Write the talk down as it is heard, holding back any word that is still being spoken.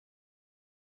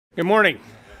Good morning.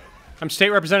 I'm State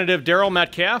Representative Daryl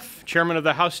Metcalfe, Chairman of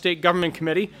the House State Government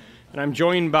Committee, and I'm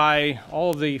joined by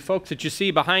all of the folks that you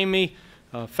see behind me,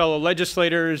 fellow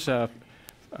legislators,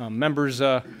 members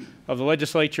of the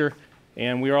legislature,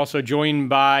 and we are also joined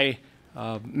by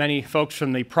many folks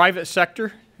from the private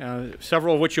sector,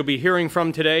 several of which you'll be hearing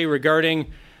from today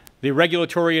regarding the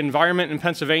regulatory environment in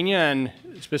Pennsylvania and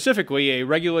specifically a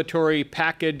regulatory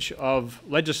package of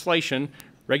legislation,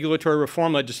 regulatory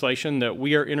reform legislation that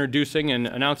we are introducing and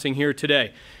announcing here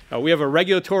today. We have a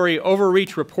regulatory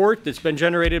overreach report that's been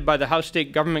generated by the House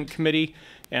State Government Committee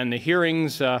and the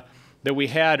hearings that we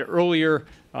had earlier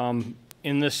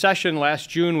in this session last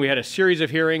June. We had a series of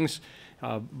hearings,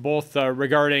 both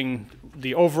regarding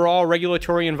the overall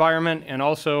regulatory environment and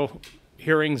also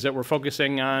hearings that were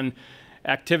focusing on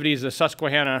activities of the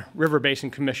Susquehanna River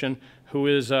Basin Commission, who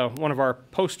is one of our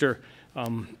poster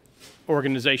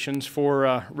organizations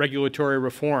for regulatory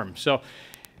reform. So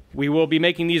we will be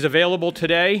making these available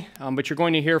today, but you're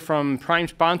going to hear from prime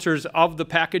sponsors of the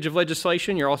package of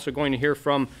legislation. You're also going to hear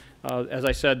from, as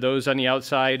I said, those on the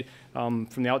outside, from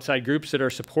the outside groups that are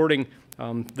supporting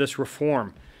this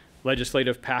reform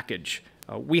legislative package.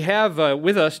 We have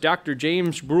with us Dr.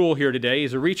 James Bruhl here today.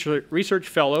 He's a research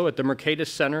fellow at the Mercatus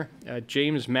Center at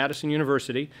James Madison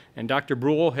University. And Dr.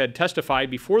 Bruhl had testified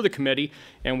before the committee,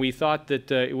 and we thought that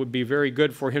it would be very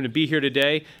good for him to be here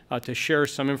today to share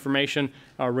some information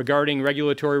regarding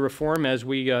regulatory reform as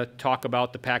we talk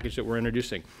about the package that we're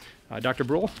introducing. Dr.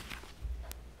 Bruhl?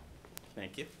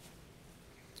 Thank you.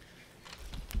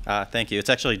 Thank you. It's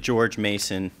actually George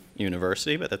Mason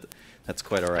University, but that's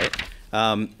quite all right.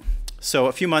 So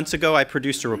a few months ago, I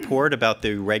produced a report about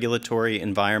the regulatory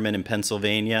environment in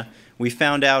Pennsylvania. We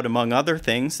found out, among other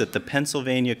things, that the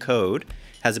Pennsylvania Code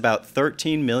has about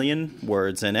 13 million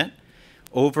words in it,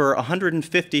 over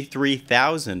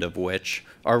 153,000 of which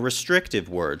are restrictive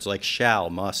words like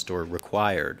shall, must, or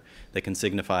required that can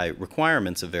signify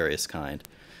requirements of various kinds.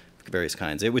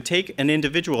 It would take an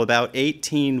individual about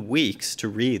 18 weeks to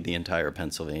read the entire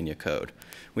Pennsylvania Code.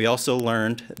 We also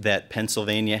learned that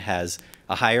Pennsylvania has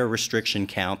a higher restriction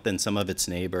count than some of its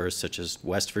neighbors, such as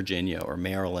West Virginia or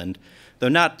Maryland, though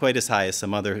not quite as high as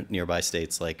some other nearby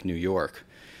states like New York.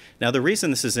 Now, the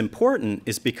reason this is important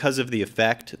is because of the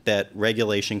effect that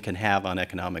regulation can have on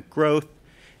economic growth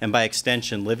and, by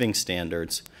extension, living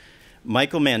standards.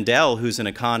 Michael Mandel, who's an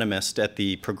economist at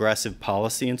the Progressive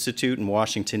Policy Institute in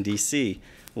Washington, D.C.,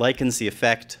 likens the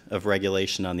effect of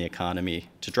regulation on the economy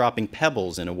to dropping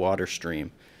pebbles in a water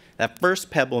stream. That first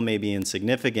pebble may be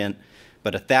insignificant,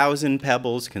 but 1,000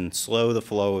 pebbles can slow the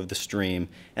flow of the stream,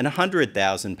 and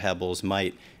 100,000 pebbles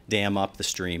might dam up the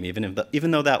stream,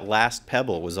 even though that last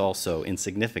pebble was also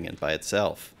insignificant by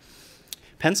itself.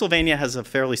 Pennsylvania has a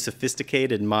fairly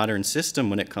sophisticated modern system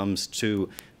when it comes to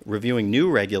reviewing new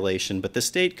regulation, but the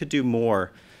state could do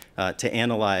more to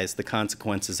analyze the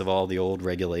consequences of all the old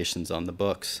regulations on the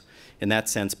books. In that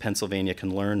sense, Pennsylvania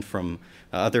can learn from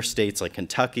other states like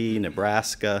Kentucky,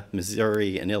 Nebraska,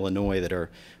 Missouri, and Illinois that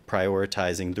are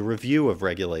prioritizing the review of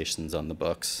regulations on the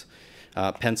books.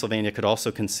 Pennsylvania could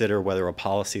also consider whether a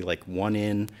policy like one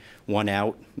in, one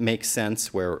out makes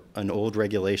sense, where an old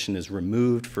regulation is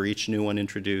removed for each new one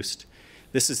introduced.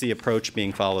 This is the approach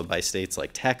being followed by states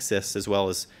like Texas, as well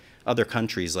as other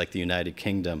countries like the United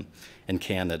Kingdom and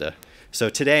Canada. So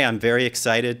today I'm very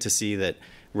excited to see that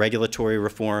regulatory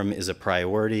reform is a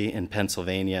priority in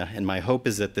Pennsylvania, and my hope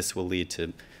is that this will lead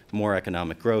to more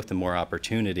economic growth and more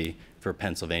opportunity for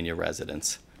Pennsylvania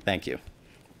residents. Thank you.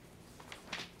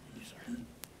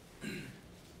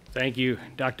 Thank you,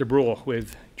 Dr. Bruhl,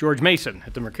 with George Mason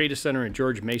at the Mercatus Center at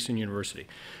George Mason University.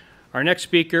 Our next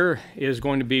speaker is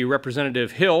going to be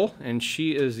Representative Hill, and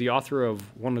she is the author of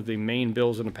one of the main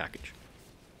bills in the package.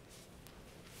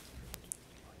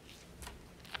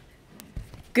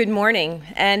 Good morning,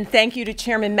 and thank you to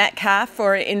Chairman Metcalfe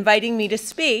for inviting me to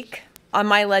speak on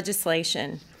my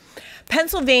legislation.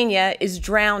 Pennsylvania is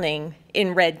drowning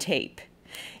in red tape.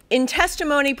 In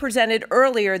testimony presented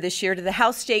earlier this year to the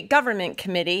House State Government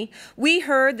Committee, we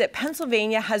heard that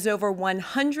Pennsylvania has over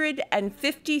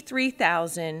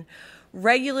 153,000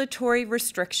 regulatory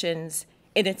restrictions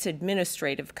in its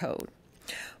administrative code.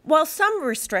 While some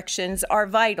restrictions are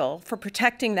vital for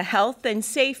protecting the health and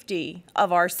safety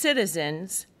of our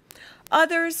citizens,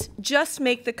 others just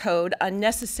make the code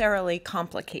unnecessarily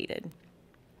complicated.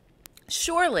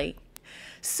 Surely,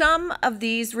 some of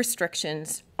these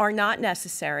restrictions are not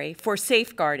necessary for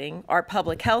safeguarding our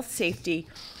public health, safety,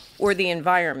 or the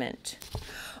environment.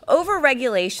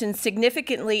 Overregulation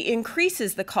significantly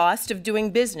increases the cost of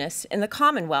doing business in the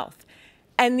Commonwealth,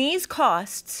 and these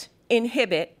costs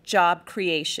inhibit job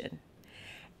creation.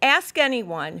 Ask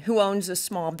anyone who owns a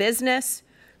small business,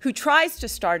 who tries to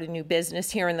start a new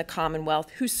business here in the Commonwealth,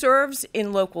 who serves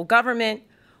in local government,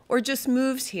 or just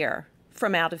moves here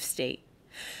from out of state.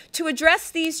 To address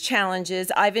these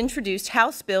challenges, I've introduced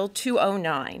House Bill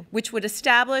 209, which would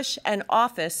establish an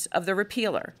Office of the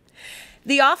Repealer.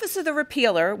 The Office of the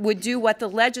Repealer would do what the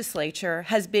legislature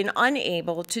has been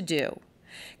unable to do: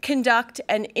 conduct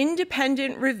an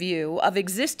independent review of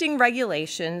existing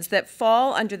regulations that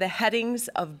fall under the headings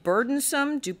of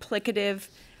burdensome, duplicative,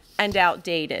 and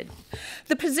outdated.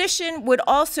 The position would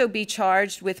also be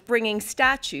charged with bringing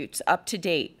statutes up to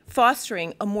date,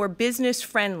 fostering a more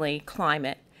business-friendly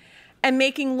climate, and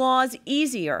making laws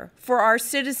easier for our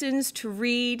citizens to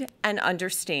read and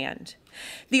understand.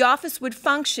 The office would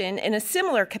function in a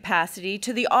similar capacity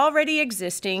to the already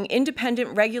existing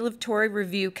Independent Regulatory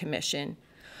Review Commission,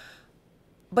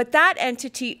 but that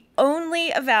entity only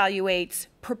evaluates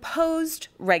proposed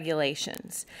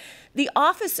regulations. The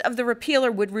Office of the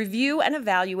Repealer would review and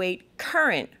evaluate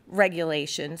current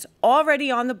regulations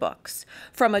already on the books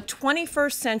from a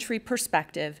 21st century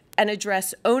perspective and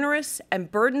address onerous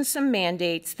and burdensome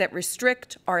mandates that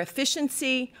restrict our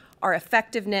efficiency, our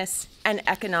effectiveness, and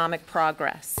economic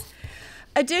progress.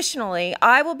 Additionally,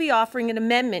 I will be offering an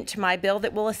amendment to my bill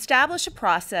that will establish a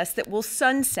process that will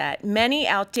sunset many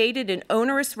outdated and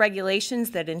onerous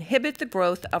regulations that inhibit the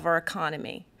growth of our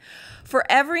economy. For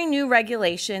every new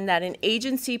regulation that an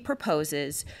agency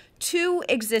proposes, 2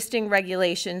 existing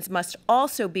regulations must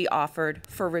also be offered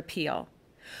for repeal.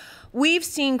 We've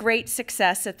seen great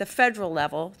success at the federal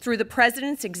level through the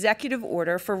President's executive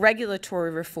order for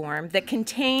regulatory reform that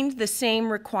contained the same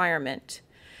requirement.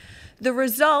 The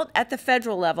result at the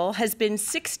federal level has been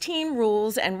 16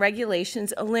 rules and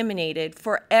regulations eliminated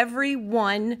for every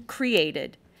one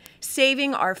created,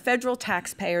 saving our federal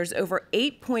taxpayers over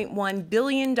 $8.1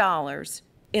 billion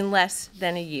in less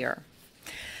than a year.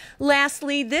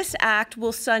 Lastly, this act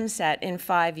will sunset in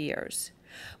 5 years.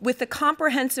 With the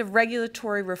comprehensive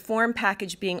regulatory reform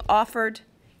package being offered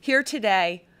here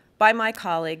today by my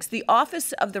colleagues, the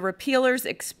Office of the Repealer's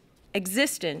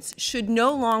existence should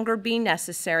no longer be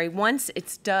necessary once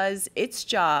it does its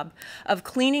job of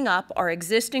cleaning up our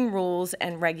existing rules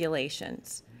and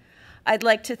regulations. I'd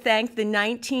like to thank the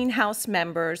 19 House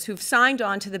members who've signed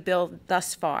on to the bill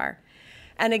thus far.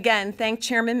 And again, thank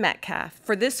Chairman Metcalfe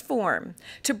for this forum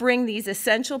to bring these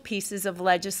essential pieces of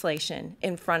legislation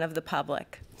in front of the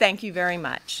public. Thank you very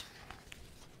much.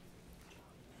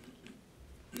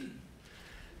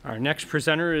 Our next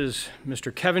presenter is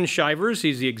Mr. Kevin Shivers.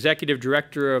 He's the Executive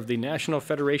Director of the National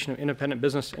Federation of Independent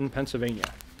Business in Pennsylvania.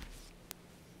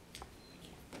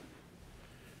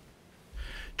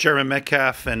 Chairman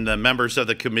Metcalfe and members of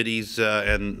the committees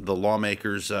and the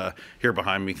lawmakers here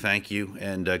behind me, thank you,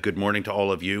 and good morning to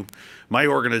all of you. My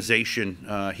organization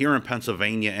here in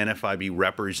Pennsylvania, NFIB,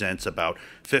 represents about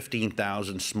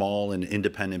 15,000 small and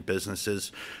independent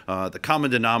businesses. The common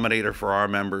denominator for our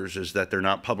members is that they're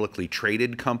not publicly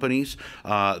traded companies.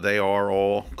 They are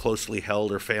all closely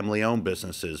held or family-owned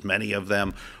businesses, many of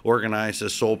them organized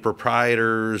as sole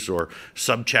proprietors or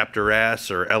subchapter S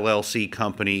or LLC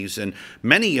companies, and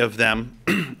many of them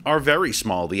are very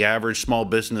small. The average small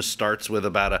business starts with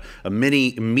about a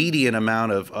median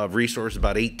amount of resources,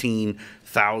 about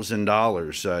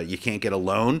 $18,000. You can't get a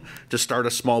loan to start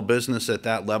a small business at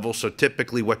that level, so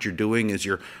typically what you're doing is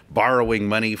you're borrowing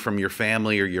money from your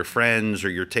family or your friends, or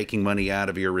you're taking money out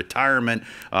of your retirement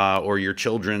or your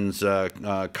children's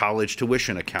college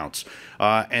tuition accounts.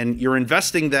 And you're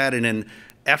investing that in an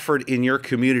effort in your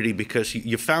community because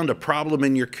you found a problem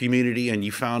in your community and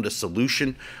you found a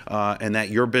solution and that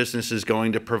your business is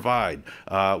going to provide,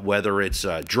 whether it's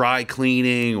dry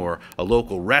cleaning or a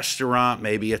local restaurant,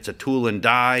 maybe it's a tool and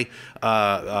die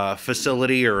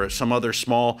facility or some other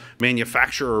small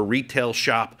manufacturer or retail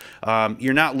shop.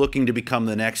 You're not looking to become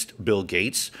the next Bill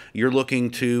Gates. You're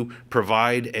looking to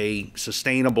provide a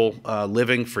sustainable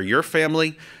living for your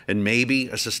family and maybe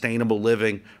a sustainable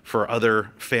living for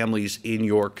other families in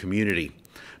your community.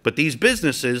 But these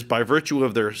businesses, by virtue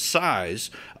of their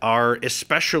size, are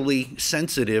especially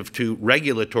sensitive to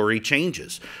regulatory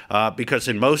changes because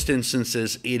in most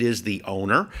instances it is the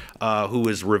owner who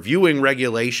is reviewing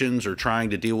regulations or trying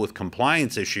to deal with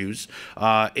compliance issues.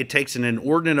 It takes an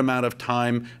inordinate amount of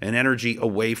time and energy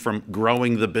away from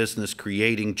growing the business,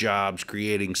 creating jobs,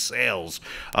 creating sales.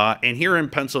 And here in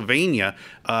Pennsylvania,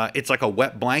 it's like a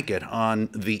wet blanket on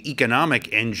the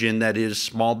economic engine that is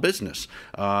small business.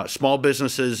 Small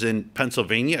businesses in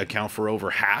Pennsylvania account for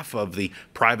over half of the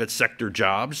private sector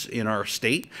jobs in our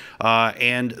state,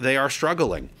 and they are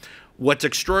struggling. What's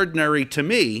extraordinary to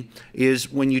me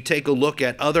is when you take a look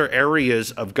at other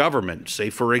areas of government, say,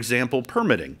 for example,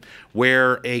 permitting,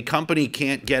 where a company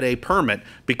can't get a permit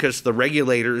because the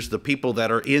regulators, the people that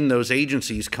are in those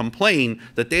agencies, complain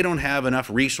that they don't have enough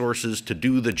resources to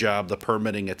do the job, the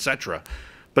permitting, etc.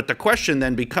 But the question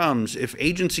then becomes, if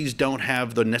agencies don't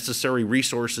have the necessary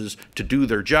resources to do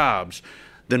their jobs,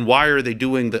 then why are they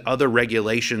doing the other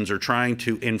regulations or trying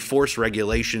to enforce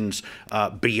regulations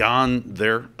beyond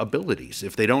their abilities?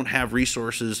 If they don't have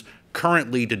resources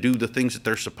currently to do the things that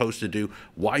they're supposed to do,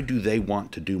 why do they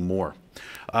want to do more?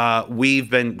 We've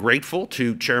been grateful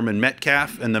to Chairman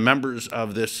Metcalfe and the members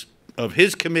of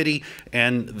his committee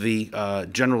and the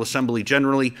General Assembly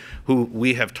generally, who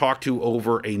we have talked to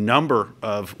over a number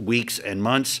of weeks and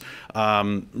months.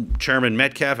 Chairman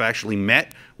Metcalfe actually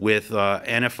met with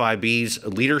NFIB's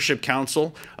Leadership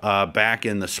Council back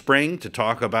in the spring to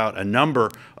talk about a number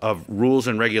of rules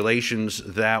and regulations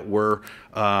that were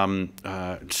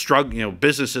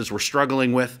businesses were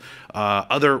struggling with.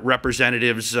 Other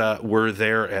representatives were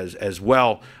there as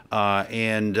well.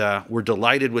 We're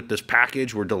delighted with this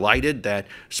package. We're delighted that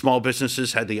small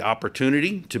businesses had the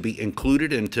opportunity to be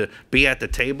included and to be at the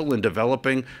table in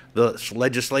developing the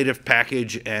legislative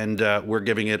package, and we're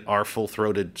giving it our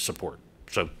full-throated support.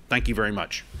 So thank you very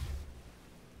much.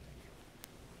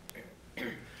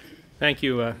 Thank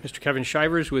you, Mr. Kevin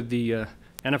Shivers with the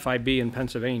NFIB in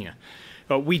Pennsylvania.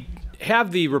 We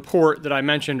have the report that I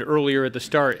mentioned earlier at the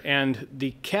start, and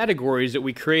the categories that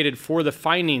we created for the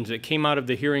findings that came out of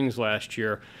the hearings last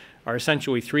year are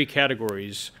essentially three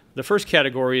categories. The first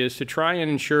category is to try and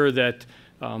ensure that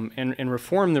and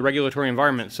reform the regulatory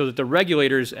environment so that the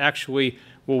regulators actually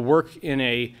will work in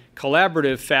a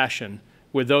collaborative fashion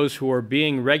with those who are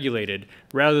being regulated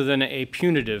rather than a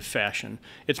punitive fashion.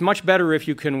 It's much better if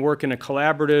you can work in a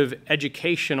collaborative,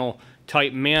 educational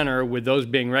type manner with those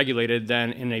being regulated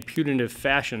than in a punitive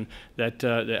fashion that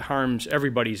harms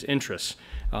everybody's interests.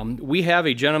 We have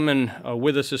a gentleman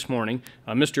with us this morning,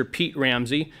 Mr. Pete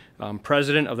Ramsey,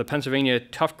 president of the Pennsylvania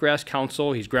Toughgrass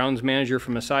Council. He's grounds manager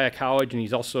for Messiah College, and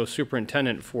he's also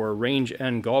superintendent for Range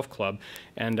End Golf Club.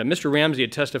 And Mr. Ramsey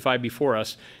had testified before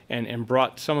us and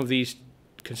brought some of these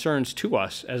concerns to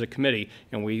us as a committee,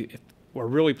 and we're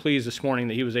really pleased this morning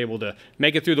that he was able to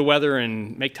make it through the weather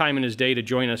and make time in his day to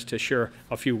join us to share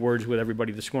a few words with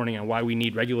everybody this morning on why we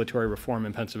need regulatory reform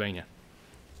in Pennsylvania.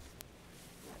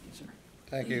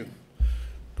 Thank you.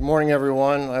 Good morning,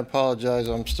 everyone. I apologize.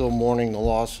 I'm still mourning the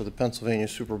loss of the Pennsylvania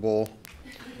Super Bowl.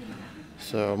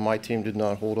 So my team did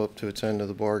not hold up to its end of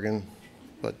the bargain.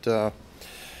 But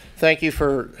thank you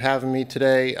for having me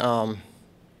today.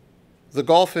 The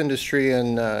golf industry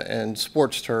and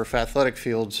sports turf, athletic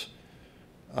fields,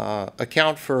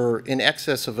 account for in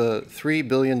excess of a $3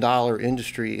 billion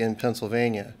industry in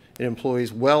Pennsylvania. It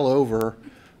employs well over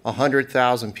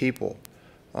 100,000 people.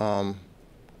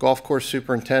 Golf course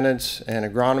superintendents and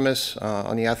agronomists.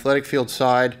 On the athletic field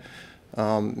side,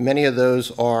 many of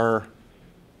those are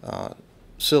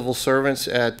civil servants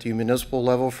at the municipal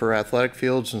level for athletic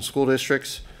fields and school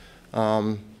districts.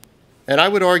 And I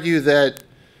would argue that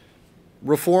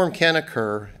reform can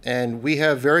occur, and we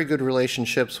have very good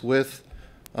relationships with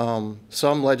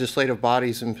some legislative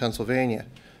bodies in Pennsylvania.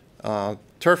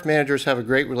 Turf managers have a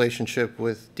great relationship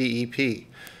with DEP.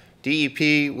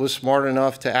 DEP was smart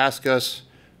enough to ask us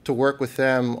to work with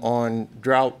them on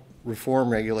drought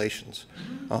reform regulations.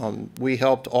 We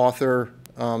helped author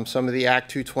some of the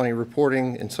Act 220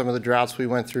 reporting in some of the droughts we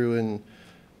went through in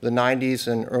the 90s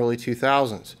and early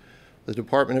 2000s. The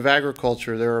Department of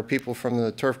Agriculture, there are people from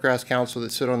the Turfgrass Council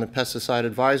that sit on the Pesticide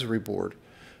Advisory Board.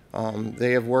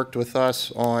 They have worked with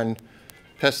us on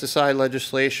pesticide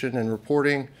legislation and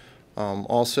reporting,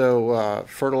 also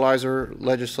fertilizer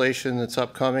legislation that's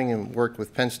upcoming, and worked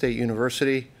with Penn State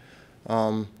University.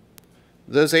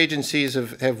 Those agencies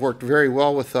have worked very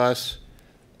well with us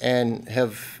and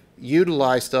have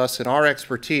utilized us and our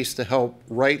expertise to help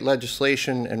write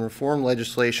legislation and reform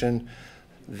legislation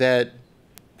that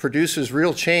produces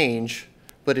real change,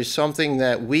 but is something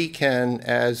that we can,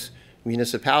 as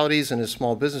municipalities and as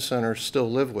small business owners,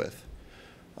 still live with.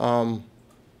 On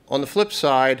the flip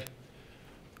side,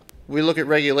 we look at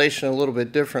regulation a little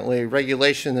bit differently.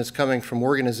 Regulation that's coming from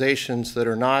organizations that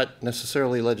are not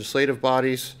necessarily legislative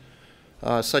bodies,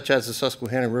 such as the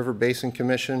Susquehanna River Basin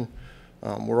Commission.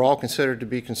 We're all considered to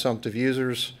be consumptive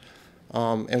users,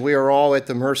 and we are all at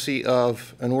the mercy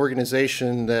of an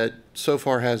organization that so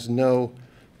far has no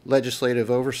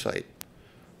legislative oversight.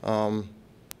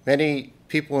 Many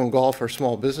people in golf are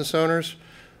small business owners,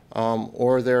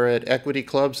 or they're at equity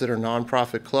clubs that are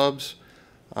nonprofit clubs.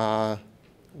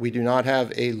 We do not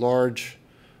have a large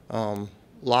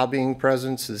lobbying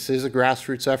presence. This is a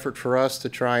grassroots effort for us to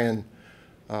try and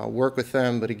work with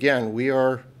them. But again, we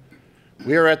are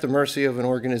at the mercy of an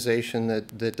organization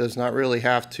that does not really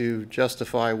have to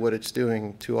justify what it's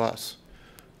doing to us.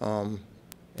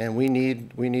 And we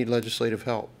need legislative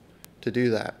help to do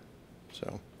that.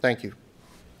 So thank you.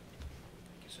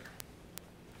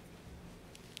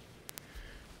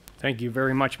 Thank you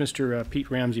very much, Mr.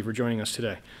 Pete Ramsey, for joining us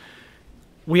today.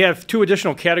 We have two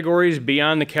additional categories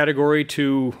beyond the category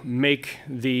to make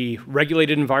the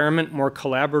regulated environment more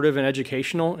collaborative and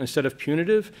educational instead of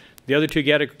punitive. The other two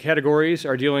categories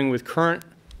are dealing with current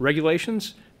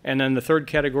regulations, and then the third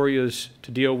category is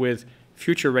to deal with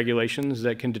future regulations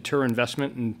that can deter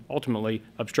investment and ultimately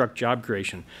obstruct job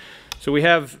creation. So we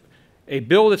have a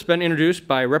bill that's been introduced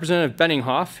by Representative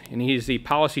Benninghoff, and he's the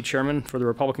policy chairman for the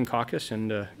Republican caucus,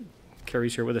 and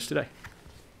Kerry's here with us today.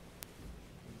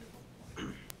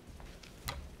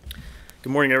 Good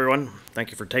morning, everyone.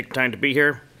 Thank you for taking time to be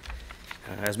here.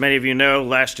 As many of you know,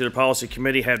 last year the Policy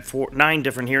Committee had 9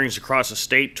 different hearings across the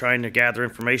state trying to gather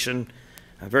information,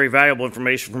 very valuable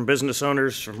information from business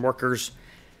owners, from workers,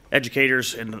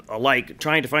 educators, and alike,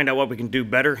 trying to find out what we can do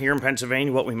better here in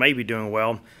Pennsylvania, what we may be doing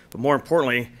well, but more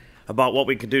importantly, about what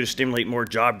we can do to stimulate more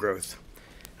job growth.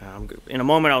 In a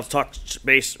moment, I'll talk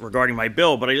base regarding my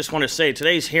bill, but I just want to say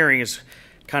today's hearing is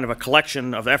kind of a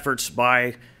collection of efforts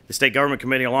by the State Government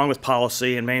Committee along with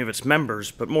policy and many of its members,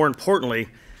 but more importantly,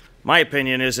 my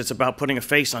opinion is it's about putting a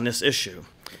face on this issue.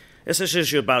 This is an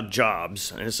issue about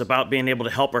jobs, and it's about being able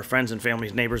to help our friends and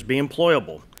families, neighbors be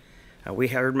employable. We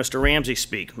heard Mr. Ramsey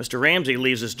speak. Mr. Ramsey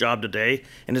leaves his job today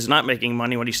and is not making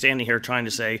money when he's standing here trying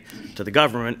to say to the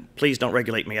government, please don't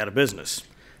regulate me out of business.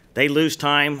 They lose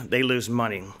time, they lose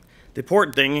money. The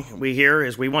important thing we hear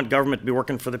is we want government to be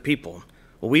working for the people.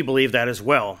 Well, we believe that as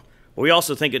well. But we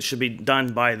also think it should be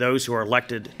done by those who are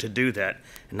elected to do that,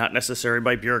 and not necessarily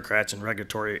by bureaucrats in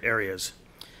regulatory areas.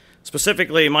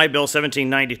 Specifically, my bill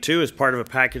 1792 is part of a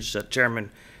package that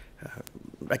Chairman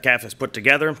Metcalfe has put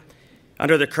together.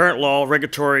 Under the current law,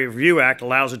 Regulatory Review Act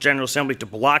allows the General Assembly to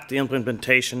block the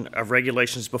implementation of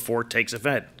regulations before it takes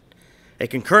effect. A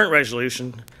concurrent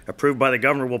resolution approved by the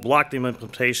governor will block the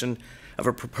implementation of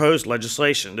a proposed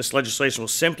legislation. This legislation will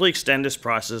simply extend this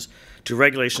process to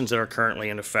regulations that are currently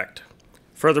in effect.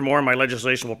 Furthermore, my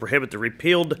legislation will prohibit the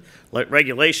repealed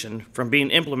regulation from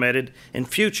being implemented in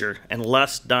future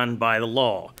unless done by the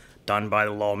law, done by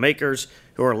the lawmakers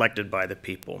who are elected by the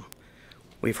people.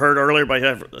 We've heard earlier by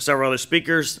several other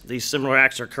speakers, these similar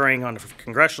acts are occurring on the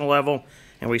congressional level,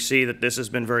 and we see that this has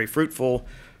been very fruitful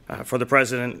for the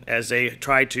president as they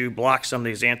try to block some of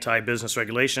these anti-business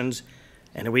regulations,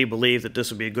 and we believe that this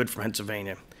will be good for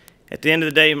Pennsylvania. At the end of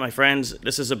the day, my friends,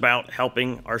 this is about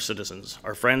helping our citizens,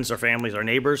 our friends, our families, our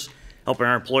neighbors, helping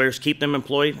our employers keep them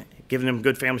employed, giving them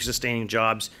good family-sustaining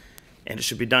jobs, and it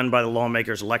should be done by the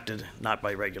lawmakers elected, not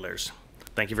by regulators.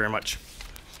 Thank you very much.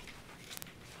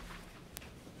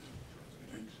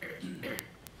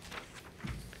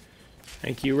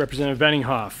 Thank you, Representative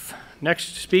Benninghoff.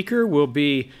 Next speaker will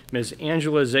be Ms.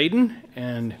 Angela Zayden,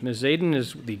 and Ms. Zayden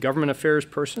is the Government Affairs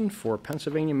Person for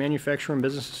Pennsylvania Manufacturer and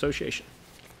Business Association.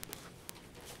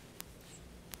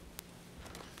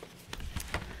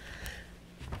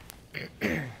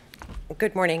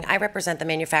 Good morning. I represent the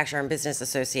Manufacturer and Business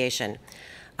Association.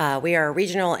 We are a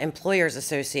regional employers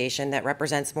association that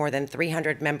represents more than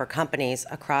 300 member companies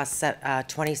across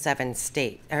 27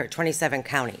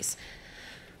 counties.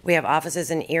 We have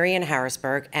offices in Erie and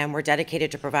Harrisburg, and we're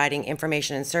dedicated to providing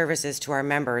information and services to our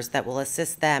members that will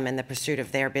assist them in the pursuit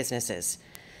of their businesses.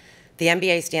 The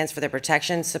MBA stands for the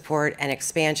protection, support, and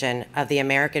expansion of the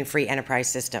American free enterprise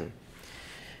system.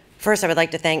 First, I would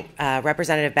like to thank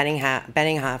Representative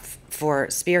Benninghoff for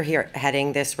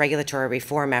spearheading this regulatory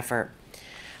reform effort.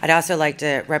 I'd also like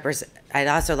to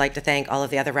thank all of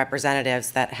the other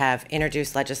representatives that have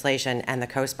introduced legislation and the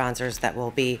co-sponsors that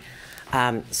will be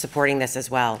supporting this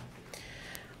as well.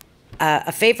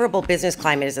 A favorable business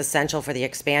climate is essential for the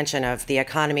expansion of the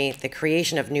economy, the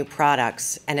creation of new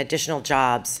products and additional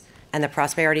jobs, and the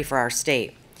prosperity for our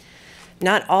state.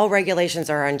 Not all regulations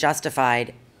are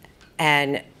unjustified,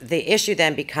 and the issue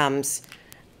then becomes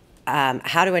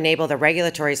how to enable the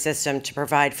regulatory system to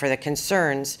provide for the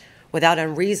concerns without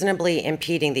unreasonably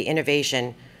impeding the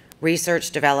innovation,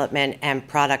 research, development, and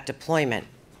product deployment.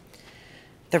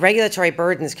 The regulatory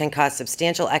burdens can cause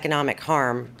substantial economic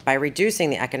harm by reducing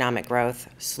the economic growth,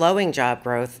 slowing job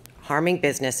growth, harming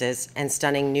businesses, and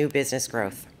stunning new business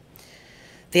growth.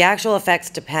 The actual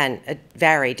effects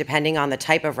vary depending on the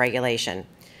type of regulation.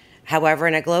 However,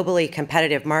 in a globally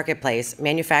competitive marketplace,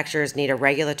 manufacturers need a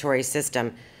regulatory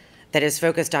system that is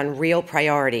focused on real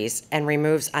priorities and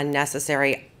removes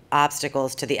unnecessary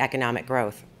obstacles to the economic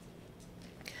growth.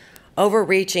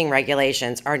 Overreaching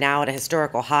regulations are now at a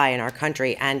historical high in our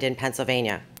country and in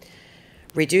Pennsylvania.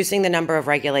 Reducing the number of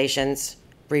regulations,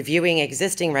 reviewing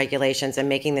existing regulations and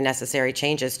making the necessary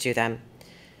changes to them,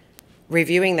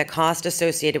 reviewing the cost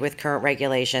associated with current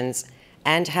regulations,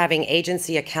 and having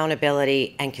agency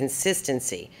accountability and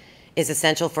consistency is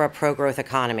essential for a pro-growth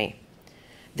economy.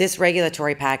 This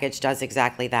regulatory package does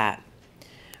exactly that.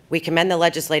 We commend the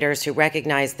legislators who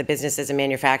recognize the businesses and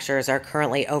manufacturers are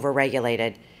currently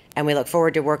overregulated, and we look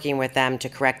forward to working with them to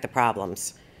correct the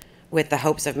problems, with the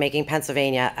hopes of making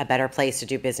Pennsylvania a better place to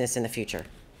do business in the future.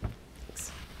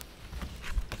 Thanks.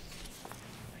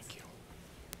 Thank you.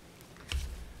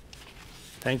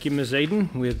 Thank you, Ms. Aden,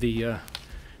 with the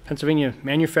Pennsylvania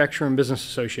Manufacturer and Business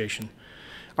Association.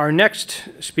 Our next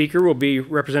speaker will be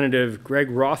Representative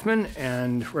Greg Rothman,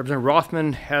 and Representative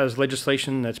Rothman has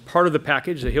legislation that's part of the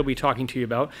package that he'll be talking to you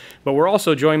about. But we're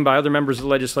also joined by other members of the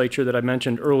legislature that I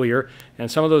mentioned earlier, and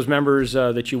some of those members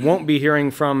that you won't be hearing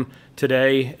from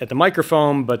today at the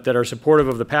microphone, but that are supportive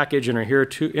of the package and are here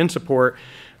in support,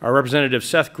 are Representative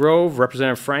Seth Grove,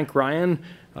 Representative Frank Ryan,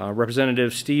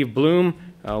 Representative Steve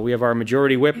Bloom. We have our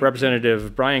Majority Whip,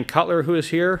 Representative Brian Cutler, who is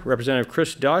here, Representative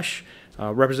Chris Dush,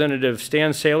 Representative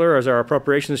Stan Saylor as our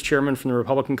Appropriations Chairman from the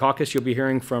Republican Caucus. You'll be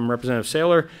hearing from Representative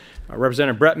Saylor,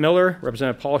 Representative Brett Miller,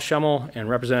 Representative Paul Schemmel, and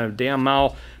Representative Dan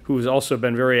Mao, who's also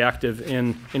been very active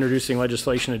in introducing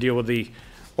legislation to deal with the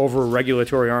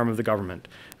over-regulatory arm of the government.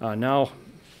 Now,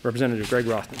 Representative Greg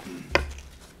Rothman.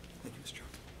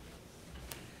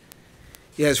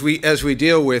 Yeah, as we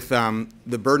deal with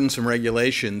the burdensome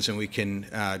regulations, and we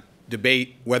can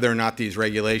debate whether or not these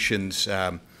regulations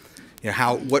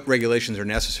what regulations are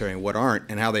necessary and what aren't,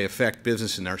 and how they affect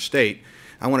business in our state,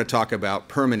 I want to talk about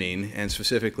permitting, and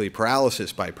specifically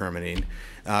paralysis by permitting.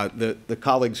 The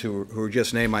colleagues who were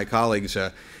just named, my colleagues,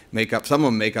 some of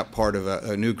them make up part of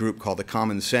a new group called the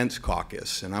Common Sense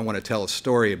Caucus, and I want to tell a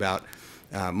story about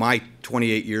my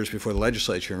 28 years before the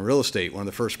legislature in real estate. One of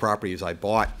the first properties I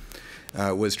bought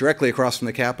was directly across from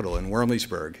the Capitol in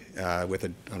Wormleysburg,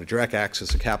 on a direct access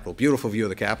to the Capitol, beautiful view of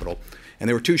the Capitol, and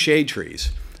there were 2 shade trees.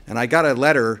 And I got a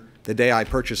letter the day I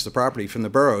purchased the property from the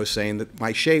borough saying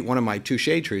that one of my 2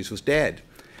 shade trees was dead,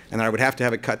 and that I would have to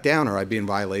have it cut down or I'd be in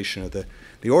violation of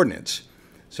the ordinance.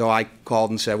 So I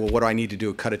called and said, well, what do I need to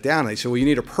do to cut it down? And they said, well, you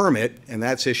need a permit, and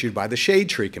that's issued by the Shade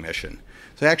Tree Commission.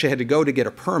 So I actually had to go to get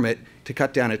a permit to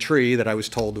cut down a tree that I was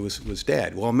told was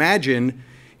dead. Well, imagine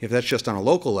if that's just on a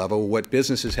local level, what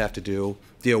businesses have to deal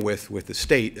with the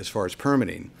state as far as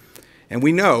permitting. And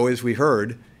we know, as we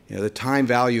heard, the time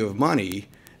value of money.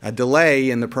 A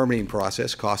delay in the permitting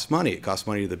process costs money. It costs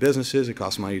money to the businesses, it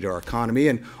costs money to our economy,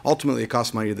 and ultimately it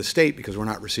costs money to the state because we're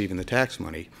not receiving the tax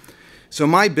money. So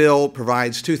my bill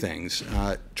provides 2 things.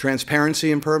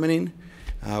 Transparency in permitting,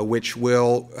 which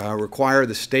will require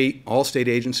the state, all state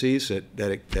agencies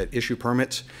that issue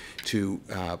permits to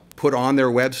put on their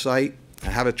website,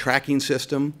 have a tracking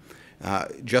system,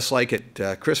 just like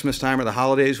at Christmas time or the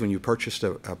holidays when you purchased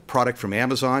a product from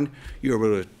Amazon, you were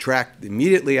able to track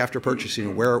immediately after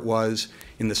purchasing where it was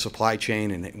in the supply chain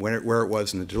and where it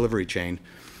was in the delivery chain.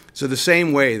 So the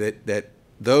same way that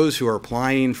those who are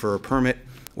applying for a permit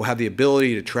will have the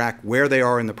ability to track where they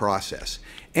are in the process.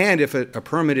 And if a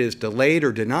permit is delayed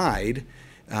or denied,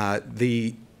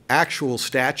 the actual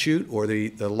statute or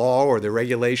the law or the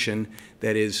regulation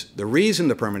that is the reason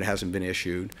the permit hasn't been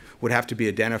issued would have to be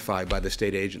identified by the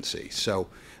state agency. So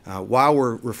while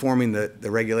we're reforming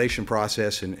the regulation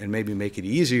process and maybe make it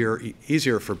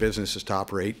easier for businesses to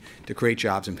operate, to create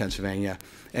jobs in Pennsylvania,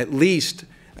 at least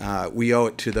we owe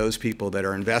it to those people that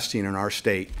are investing in our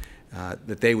state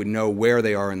that they would know where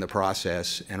they are in the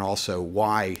process and also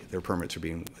why their permits are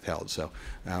being withheld. So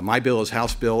my bill is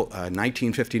House Bill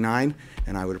 1959,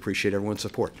 and I would appreciate everyone's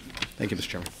support. Thank you, Mr.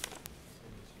 Chairman.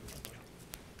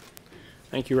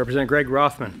 Thank you, Representative Greg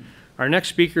Rothman. Our next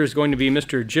speaker is going to be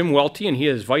Mr. Jim Welty, and he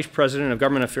is Vice President of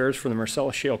Government Affairs for the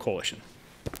Marcellus Shale Coalition.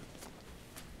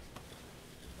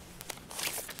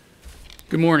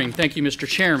 Good morning. Thank you, Mr.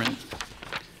 Chairman.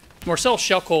 Marcellus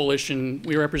Shale Coalition,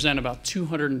 we represent about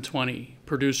 220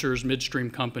 producers, midstream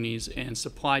companies, and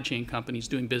supply chain companies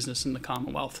doing business in the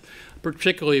Commonwealth,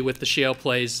 particularly with the shale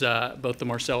plays, both the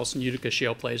Marcellus and Utica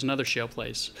shale plays and other shale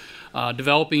plays.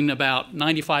 Developing about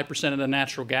 95% of the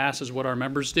natural gas is what our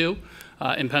members do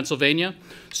in Pennsylvania.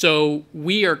 So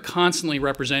we are constantly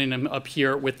representing them up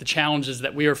here with the challenges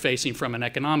that we are facing from an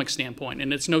economic standpoint.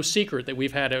 And it's no secret that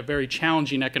we've had a very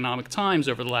challenging economic times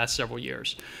over the last several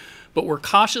years. But we're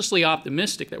cautiously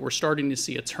optimistic that we're starting to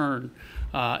see a turn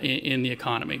in the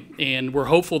economy. And we're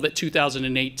hopeful that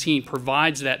 2018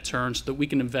 provides that turn so that we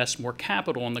can invest more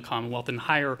capital in the Commonwealth and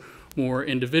hire more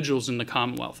individuals in the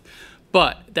Commonwealth.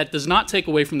 But that does not take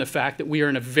away from the fact that we are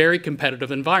in a very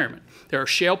competitive environment. There are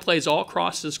shale plays all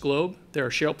across this globe. There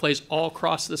are shale plays all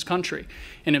across this country.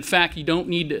 And in fact, you don't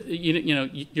need to,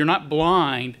 you're not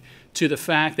blind to the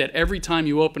fact that every time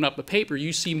you open up a paper,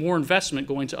 you see more investment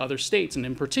going to other states, and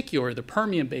in particular, the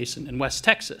Permian Basin in West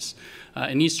Texas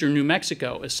and eastern New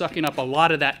Mexico is sucking up a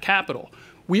lot of that capital.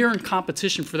 We are in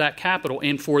competition for that capital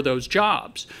and for those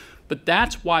jobs. But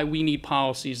that's why we need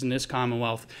policies in this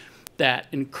Commonwealth that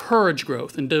encourage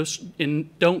growth and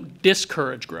don't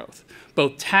discourage growth.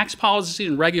 Both tax policy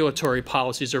and regulatory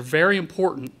policies are very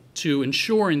important to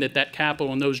ensuring that that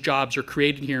capital and those jobs are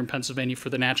created here in Pennsylvania for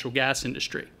the natural gas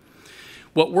industry.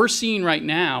 What we're seeing right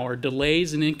now are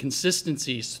delays and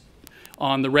inconsistencies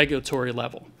on the regulatory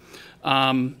level.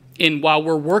 And while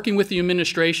we're working with the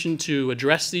administration to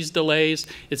address these delays,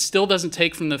 it still doesn't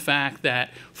take from the fact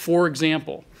that, for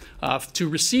example, to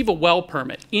receive a well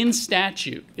permit, in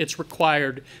statute, it's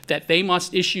required that they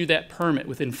must issue that permit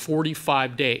within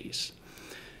 45 days.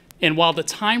 And while the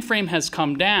time frame has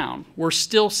come down, we're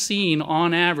still seeing,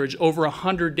 on average, over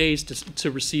 100 days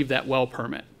to receive that well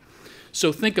permit.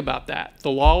 So think about that.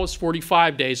 The law is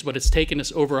 45 days, but it's taken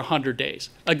us over 100 days.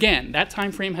 Again, that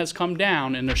time frame has come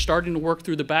down, and they're starting to work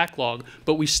through the backlog,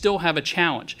 but we still have a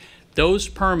challenge. Those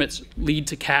permits lead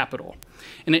to capital.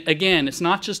 And again, it's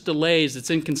not just delays, it's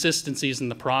inconsistencies in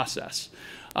the process.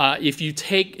 If you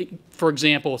take, for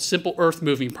example, simple earth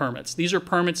moving permits, these are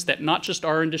permits that not just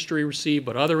our industry receive,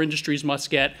 but other industries must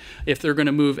get if they're going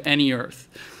to move any earth.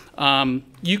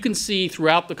 You can see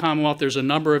throughout the Commonwealth there's a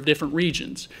number of different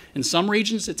regions. In some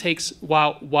regions it takes,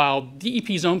 while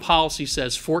DEP's own policy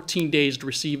says 14 days to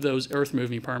receive those earth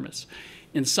moving permits.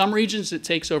 In some regions it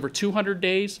takes over 200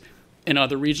 days. In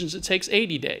other regions it takes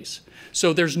 80 days.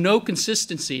 So there's no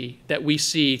consistency that we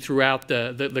see throughout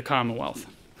the Commonwealth.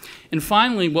 And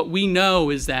finally, what we know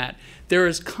is that there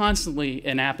is constantly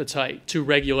an appetite to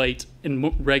regulate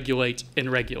and regulate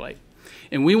and regulate.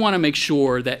 And we want to make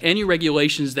sure that any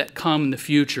regulations that come in the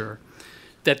future,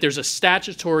 that there's a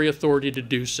statutory authority to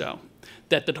do so,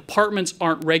 that the departments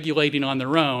aren't regulating on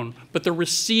their own, but they're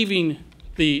receiving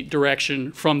the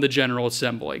direction from the General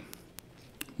Assembly.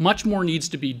 Much more needs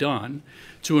to be done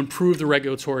to improve the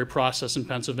regulatory process in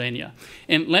Pennsylvania.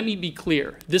 And let me be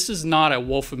clear, this is not a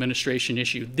Wolf administration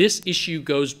issue. This issue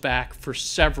goes back for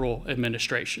several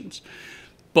administrations.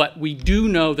 But we do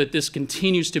know that this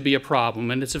continues to be a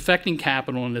problem, and it's affecting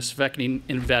capital and it's affecting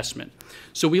investment.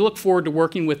 So we look forward to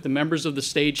working with the members of the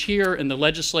stage here and the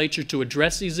legislature to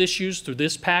address these issues through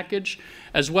this package,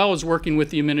 as well as working with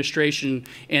the administration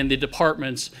and the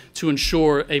departments to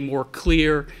ensure a more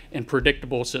clear and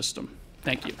predictable system.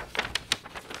 Thank you.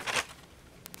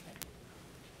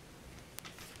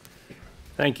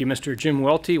 Thank you, Mr. Jim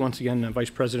Welty, once again,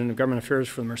 Vice President of Government Affairs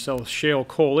for the Marcellus Shale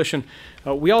Coalition.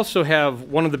 We also have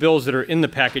one of the bills that are in the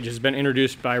package has been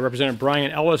introduced by Representative Brian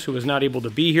Ellis, who was not able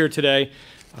to be here today.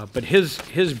 But his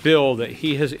bill that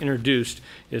he has introduced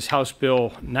is House Bill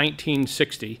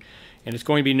 1960, and it's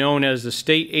going to be known as the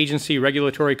State Agency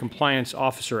Regulatory Compliance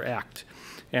Officer Act.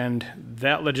 And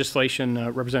that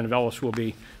legislation, Representative Ellis will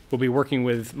be working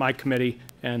with my committee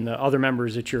and the other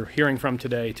members that you're hearing from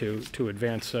today to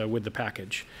advance with the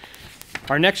package.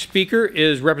 Our next speaker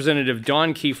is Representative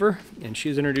Dawn Kiefer, and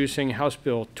she's introducing House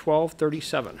Bill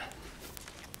 1237.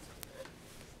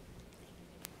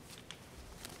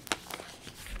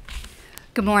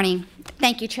 Good morning.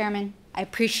 Thank you, Chairman. I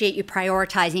appreciate you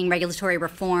prioritizing regulatory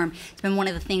reform. It's been one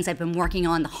of the things I've been working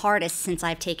on the hardest since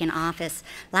I've taken office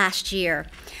last year.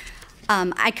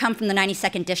 I come from the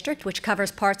 92nd District, which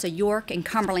covers parts of York and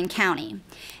Cumberland County.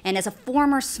 And as a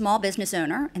former small business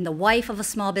owner and the wife of a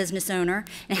small business owner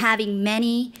and having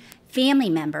many family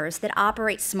members that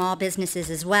operate small businesses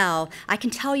as well, I can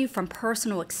tell you from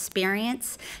personal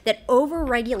experience that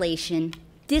overregulation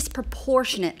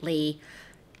disproportionately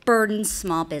burdens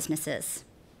small businesses.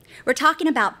 We're talking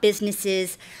about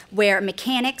businesses where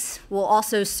mechanics will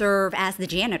also serve as the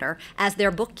janitor, as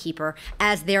their bookkeeper,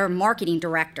 as their marketing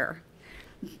director,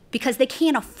 because they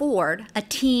can't afford a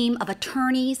team of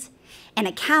attorneys and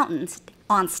accountants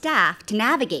on staff to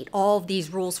navigate all of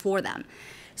these rules for them.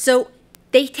 So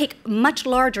they take much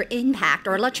larger impact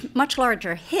or a much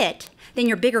larger hit than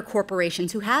your bigger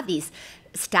corporations who have these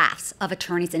staffs of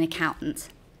attorneys and accountants.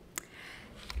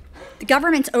 The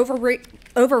government's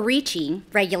overreaching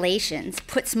regulations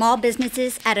put small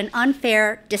businesses at an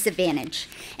unfair disadvantage,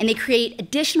 and they create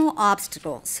additional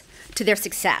obstacles to their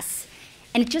success.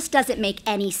 And it just doesn't make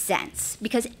any sense,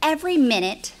 because every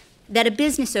minute that a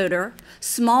business owner,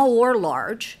 small or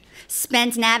large,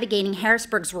 spends navigating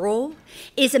Harrisburg's role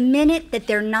is a minute that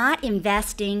they're not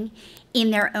investing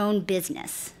in their own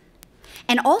business.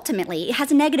 And ultimately, it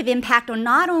has a negative impact on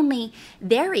not only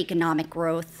their economic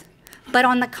growth, but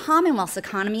on the Commonwealth's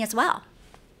economy as well.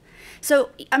 So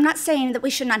I'm not saying that we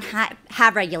should not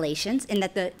have regulations and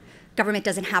that the government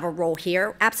doesn't have a role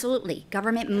here. Absolutely.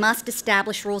 Government must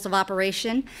establish rules of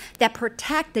operation that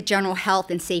protect the general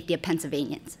health and safety of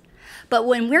Pennsylvanians. But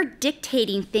when we're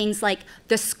dictating things like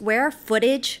the square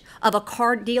footage of a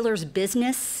car dealer's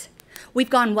business, we've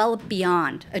gone well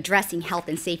beyond addressing health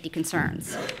and safety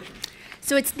concerns.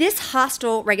 So it's this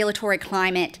hostile regulatory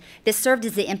climate that served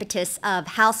as the impetus of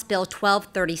House Bill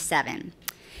 1237.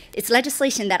 It's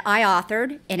legislation that I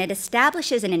authored, and it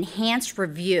establishes an enhanced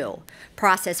review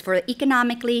process for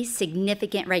economically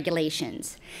significant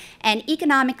regulations. And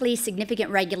economically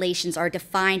significant regulations are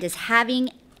defined as having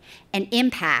an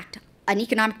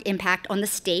economic impact on the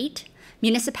state,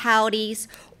 municipalities,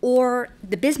 or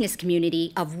the business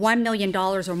community of $1 million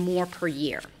or more per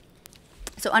year.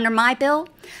 So under my bill,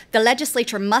 the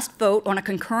legislature must vote on a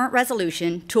concurrent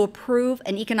resolution to approve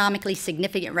an economically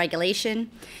significant regulation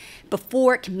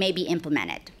before it may be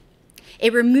implemented.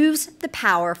 It removes the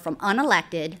power from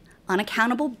unelected,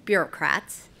 unaccountable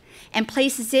bureaucrats and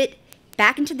places it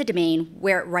back into the domain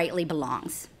where it rightly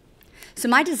belongs. So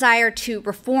my desire to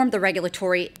reform the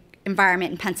regulatory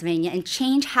environment in Pennsylvania and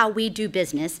change how we do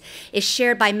business is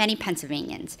shared by many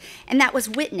Pennsylvanians, and that was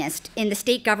witnessed in the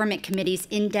State Government Committee's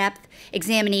in-depth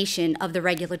examination of the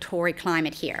regulatory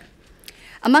climate here.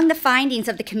 Among the findings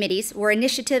of the committees were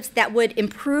initiatives that would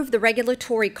improve the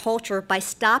regulatory culture by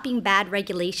stopping bad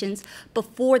regulations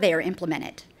before they are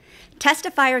implemented.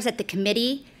 Testifiers at the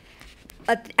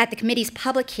committee's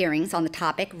public hearings on the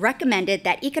topic recommended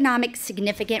that economic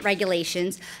significant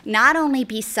regulations not only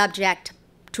be subject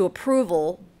to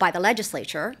approval by the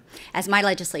legislature, as my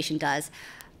legislation does,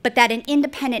 but that an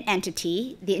independent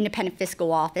entity, the Independent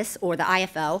Fiscal Office, or the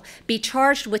IFO, be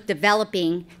charged with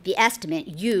developing the estimate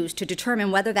used to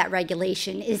determine whether that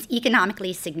regulation is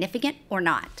economically significant or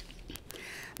not.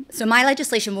 So my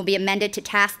legislation will be amended to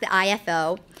task the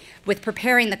IFO with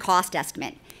preparing the cost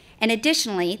estimate. And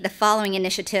additionally, the following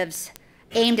initiatives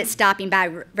aimed at stopping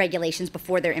bad regulations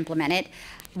before they're implemented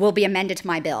will be amended to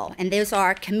my bill. And those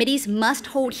are: committees must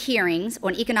hold hearings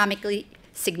on economically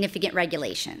significant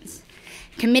regulations.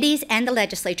 Committees and the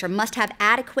legislature must have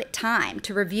adequate time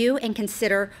to review and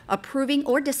consider approving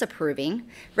or disapproving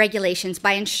regulations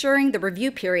by ensuring the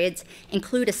review periods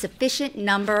include a sufficient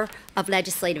number of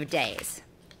legislative days.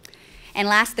 And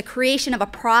last, the creation of a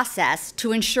process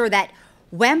to ensure that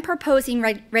when proposing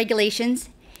regulations,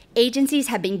 agencies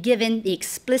have been given the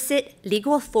explicit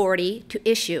legal authority to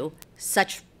issue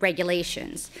such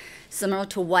regulations, similar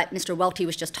to what Mr. Welty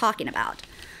was just talking about.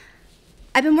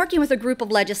 I've been working with a group of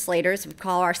legislators, we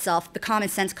call ourselves the Common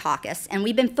Sense Caucus, and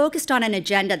we've been focused on an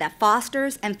agenda that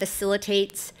fosters and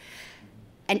facilitates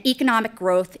an economic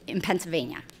growth in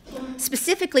Pennsylvania.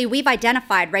 Specifically, we've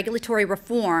identified regulatory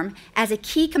reform as a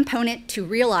key component to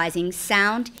realizing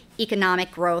sound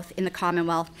economic growth in the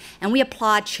Commonwealth, and we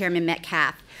applaud Chairman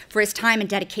Metcalfe for his time and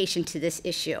dedication to this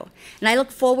issue. And I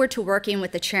look forward to working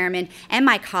with the chairman and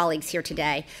my colleagues here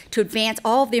today to advance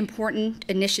all of the important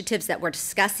initiatives that we're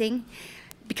discussing,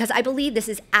 because I believe this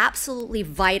is absolutely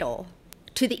vital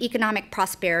to the economic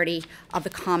prosperity of the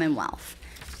Commonwealth.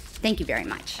 Thank you very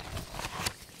much.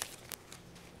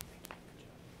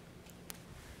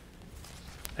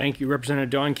 Thank you, Representative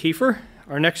Dawn Kiefer.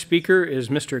 Our next speaker is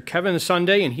Mr. Kevin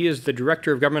Sunday, and he is the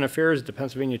Director of Government Affairs at the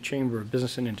Pennsylvania Chamber of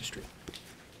Business and Industry.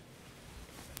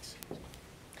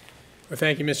 Well,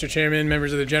 thank you, Mr. Chairman,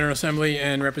 members of the General Assembly,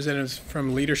 and representatives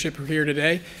from leadership who are here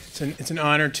today. It's an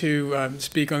honor to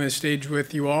speak on this stage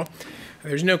with you all.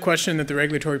 There's no question that the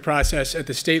regulatory process at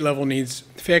the state level needs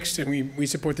fixed, and we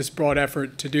support this broad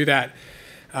effort to do that.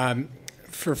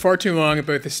 For far too long, at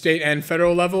both the state and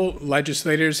federal level,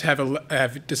 legislators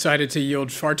have decided to yield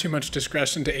far too much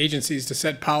discretion to agencies to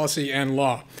set policy and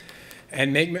law.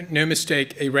 And make no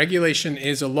mistake, a regulation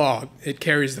is a law. It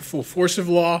carries the full force of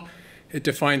law. It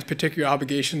defines particular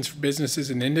obligations for businesses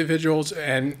and individuals,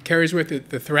 and carries with it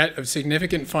the threat of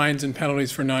significant fines and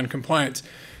penalties for noncompliance.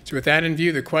 So with that in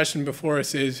view, the question before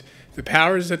us is the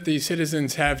powers that the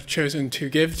citizens have chosen to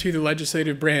give to the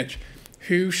legislative branch.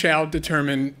 Who shall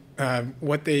determine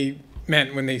what they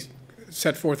meant when they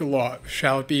set forth a law?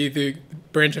 Shall it be the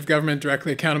branch of government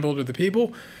directly accountable to the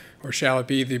people, or shall it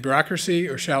be the bureaucracy,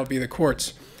 or shall it be the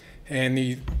courts? And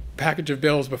the package of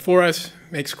bills before us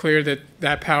makes clear that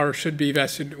that power should be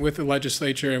vested with the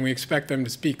legislature, and we expect them to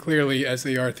speak clearly as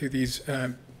they are through these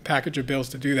package of bills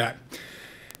to do that.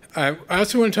 I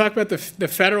also want to talk about the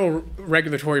federal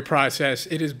regulatory process.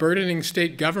 It is burdening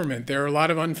state government. There are a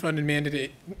lot of unfunded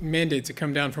mandates that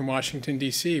come down from Washington,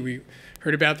 D.C. We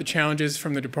heard about the challenges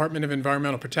from the Department of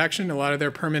Environmental Protection. A lot of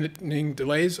their permitting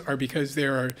delays are because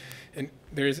there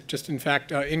is just, in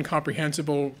fact,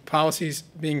 incomprehensible policies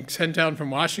being sent down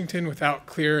from Washington without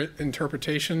clear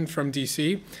interpretation from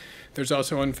D.C. There's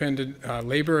also unfunded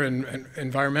labor and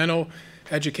environmental,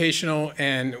 educational,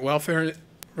 and welfare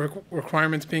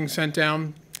requirements being sent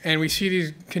down, and we see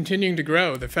these continuing to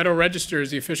grow. The Federal Register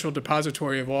is the official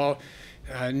depository of all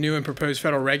new and proposed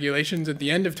federal regulations. At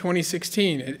the end of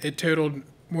 2016, it totaled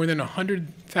more than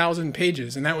 100,000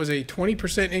 pages, and that was a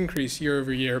 20% increase year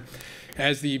over year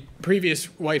as the previous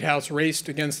White House raced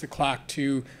against the clock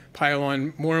to pile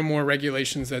on more and more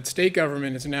regulations that state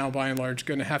government is now, by and large,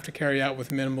 going to have to carry out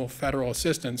with minimal federal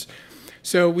assistance.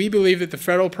 So we believe that the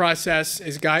federal process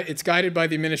is it's guided by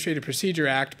the Administrative Procedure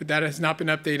Act, but that has not been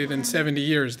updated in 70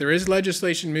 years. There is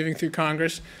legislation moving through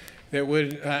Congress that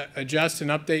would adjust and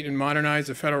update and modernize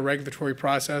the federal regulatory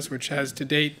process, which has to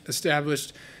date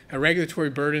established a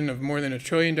regulatory burden of more than $1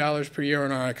 trillion per year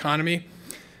on our economy.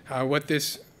 What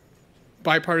this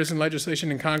bipartisan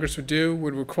legislation in Congress would do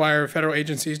would require federal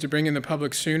agencies to bring in the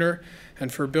public sooner,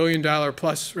 and for $1 billion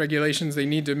plus regulations, they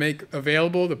need to make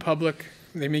available the public.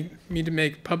 They need to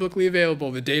make publicly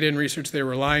available the data and research they're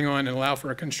relying on and allow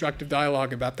for a constructive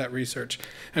dialogue about that research.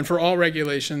 And for all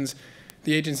regulations,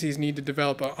 the agencies need to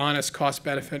develop an honest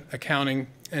cost-benefit accounting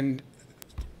and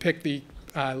pick the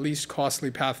least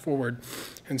costly path forward.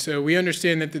 And so we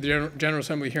understand that the General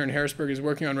Assembly here in Harrisburg is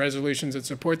working on resolutions that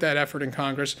support that effort in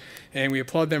Congress, and we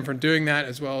applaud them for doing that,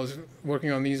 as well as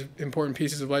working on these important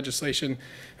pieces of legislation.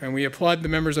 And we applaud the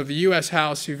members of the U.S.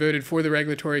 House who voted for the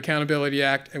Regulatory Accountability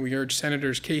Act, and we urge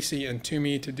Senators Casey and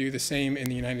Toomey to do the same in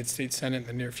the United States Senate in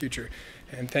the near future.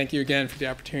 And thank you again for the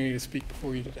opportunity to speak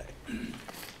before you today.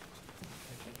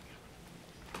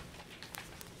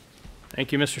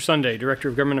 Thank you, Mr. Sunday, Director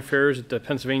of Government Affairs at the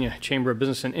Pennsylvania Chamber of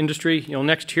Business and Industry. You'll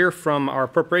next hear from our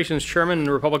Appropriations Chairman in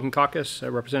the Republican Caucus,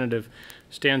 Representative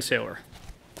Stan Saylor.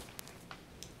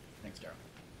 Thanks, Daryl.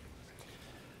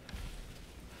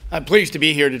 I'm pleased to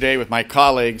be here today with my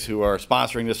colleagues who are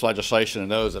sponsoring this legislation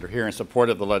and those that are here in support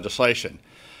of the legislation.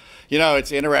 You know,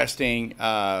 it's interesting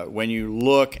when you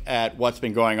look at what's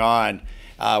been going on,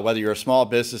 whether you're a small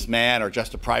businessman or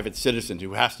just a private citizen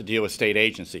who has to deal with state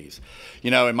agencies. You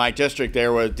know, in my district,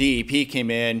 there was DEP came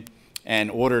in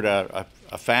and ordered a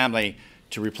family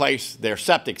to replace their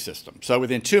septic system. So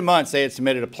within 2 months, they had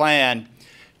submitted a plan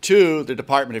to the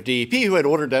Department of DEP, who had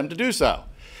ordered them to do so.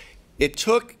 It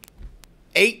took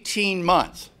 18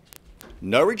 months.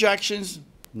 No rejections,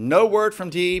 no word from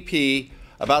DEP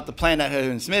about the plan that had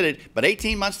been submitted, but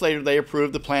 18 months later, they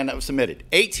approved the plan that was submitted.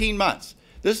 18 months.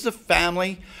 This is a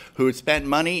family who had spent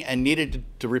money and needed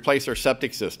to replace their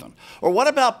septic system. Or what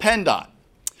about PennDOT,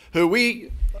 who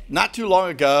we, not too long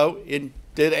ago,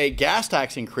 did a gas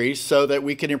tax increase so that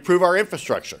we could improve our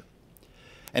infrastructure.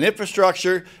 An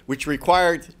infrastructure which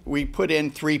required we put in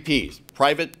 3 Ps,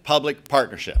 private-public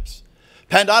partnerships.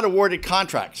 PennDOT awarded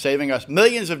contracts saving us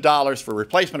millions of dollars for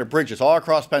replacement of bridges all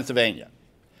across Pennsylvania.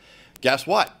 Guess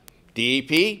what?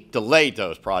 DEP delayed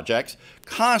those projects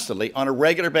constantly on a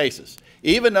regular basis,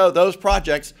 even though those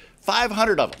projects,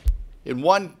 500 of them in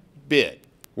one bid,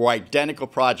 were identical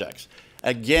projects.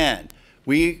 Again,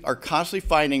 we are constantly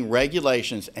finding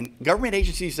regulations and government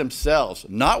agencies themselves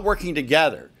not working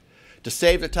together to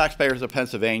save the taxpayers of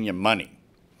Pennsylvania money.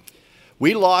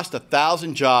 We lost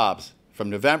 1,000 jobs from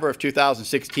November of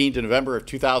 2016 to November of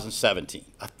 2017.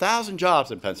 1,000 jobs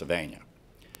in Pennsylvania.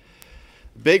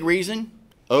 Big reason?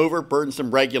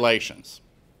 Overburdensome regulations.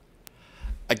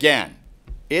 Again,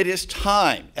 it is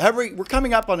time. We're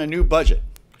coming up on a new budget.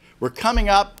 We're coming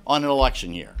up on an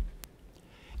election year.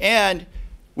 And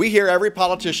we hear every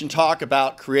politician talk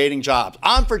about creating jobs.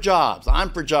 I'm for jobs. I'm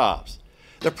for jobs.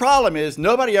 The problem is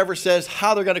nobody ever says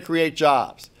how they're going to create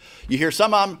jobs. You hear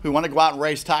some of them who want to go out and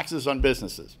raise taxes on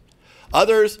businesses.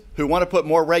 Others who want to put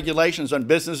more regulations on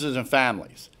businesses and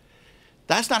families.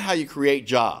 That's not how you create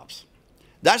jobs.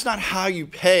 That's not how you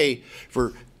pay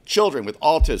for children with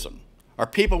autism or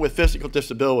people with physical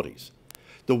disabilities.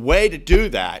 The way to do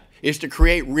that is to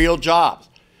create real jobs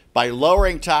by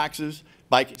lowering taxes,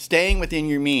 by staying within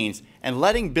your means, and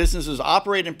letting businesses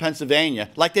operate in Pennsylvania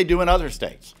like they do in other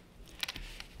states.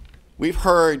 We've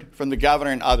heard from the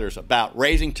governor and others about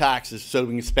raising taxes so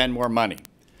we can spend more money.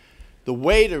 The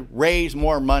way to raise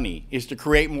more money is to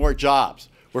create more jobs.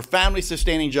 We're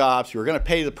family-sustaining jobs who are going to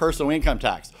pay the personal income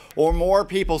tax, or more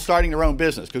people starting their own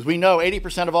business, because we know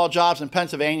 80% of all jobs in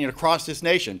Pennsylvania and across this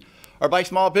nation are by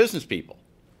small business people.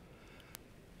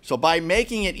 So by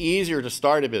making it easier to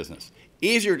start a business,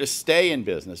 easier to stay in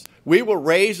business, we will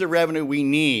raise the revenue we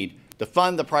need to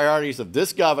fund the priorities of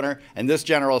this governor and this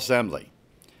General Assembly.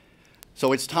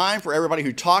 So it's time for everybody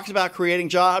who talks about creating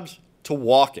jobs to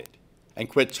walk it and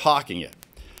quit talking it.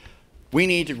 We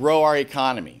need to grow our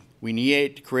economy. We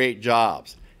need to create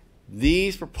jobs.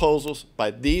 These proposals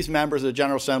by these members of the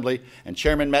General Assembly and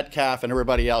Chairman Metcalfe and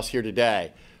everybody else here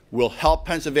today will help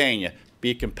Pennsylvania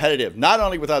be competitive not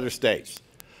only with other states,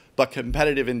 but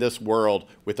competitive in this world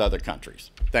with other countries.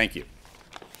 Thank you.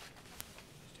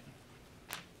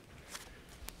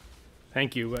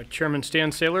 Thank you. Chairman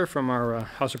Stan Saylor from our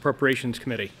House Appropriations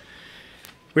Committee.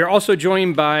 We are also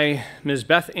joined by Ms.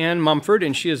 Beth Ann Mumford,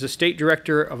 and she is the State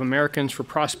Director of Americans for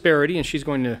Prosperity, and she's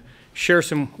going to share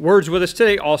some words with us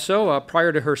today also.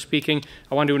 Prior to her speaking,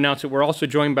 I wanted to announce that we're also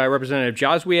joined by Representative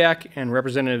Joswiak and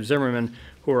Representative Zimmerman,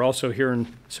 who are also here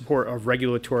in support of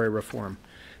regulatory reform.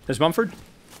 Ms. Mumford?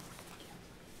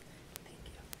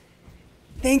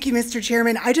 Thank you, Mr.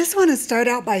 Chairman. I just want to start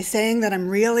out by saying that I'm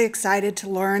really excited to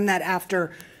learn that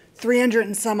after 300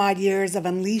 and some odd years of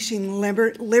unleashing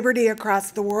liberty across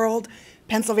the world,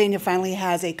 Pennsylvania finally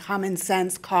has a common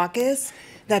sense caucus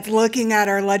that's looking at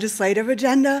our legislative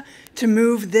agenda to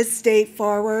move this state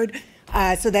forward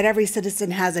so that every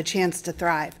citizen has a chance to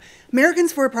thrive.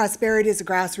 Americans for Prosperity is a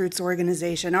grassroots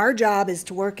organization. Our job is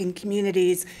to work in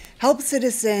communities, help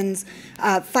citizens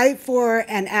fight for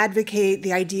and advocate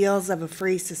the ideals of a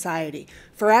free society.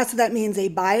 For us, that means a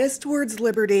bias towards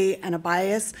liberty and a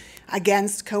bias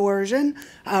against coercion.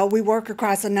 We work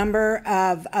across a number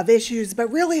of issues,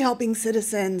 but really helping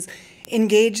citizens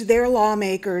engage their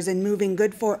lawmakers in moving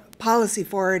good policy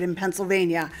forward in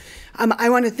Pennsylvania. I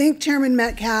want to thank Chairman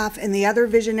Metcalfe and the other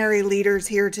visionary leaders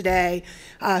here today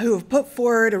who have put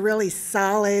forward a really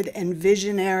solid and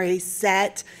visionary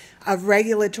set of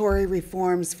regulatory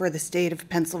reforms for the state of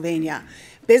Pennsylvania.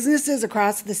 Businesses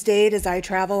across the state, as I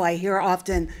travel, I hear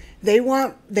often, they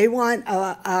want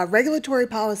a regulatory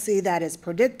policy that is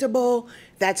predictable,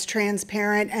 that's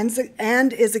transparent,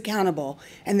 and is accountable.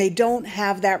 And they don't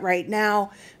have that right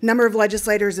now. A number of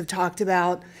legislators have talked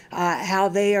about how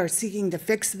they are seeking to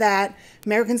fix that.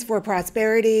 Americans for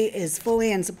Prosperity is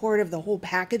fully in support of the whole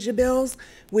package of bills.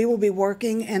 We will be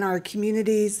working in our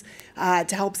communities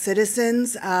to help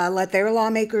citizens let their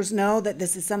lawmakers know that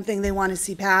this is something they want to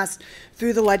see passed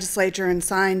through the legislature and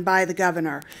signed by the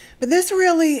governor. But this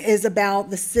really is about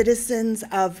the citizens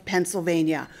of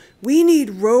Pennsylvania. We need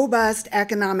robust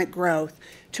economic growth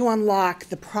to unlock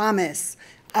the promise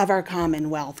of our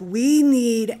Commonwealth. We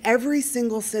need every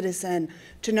single citizen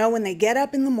to know when they get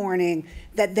up in the morning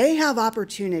that they have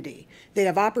opportunity. They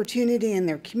have opportunity in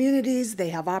their communities. They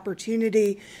have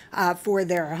opportunity for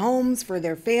their homes, for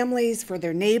their families, for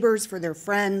their neighbors, for their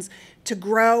friends to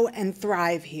grow and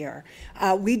thrive here.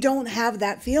 We don't have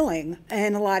that feeling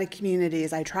in a lot of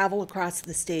communities. I travel across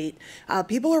the state.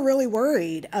 People are really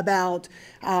worried about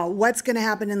what's going to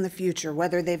happen in the future,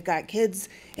 whether they've got kids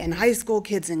in high school,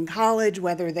 kids in college,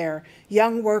 whether they're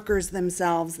young workers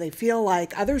themselves. They feel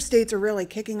like other states are really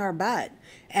kicking our butt.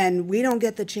 And we don't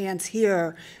get the chance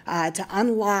here to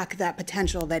unlock that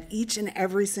potential that each and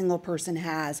every single person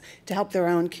has to help their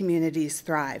own communities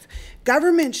thrive.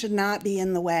 Government should not be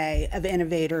in the way of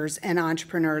innovators and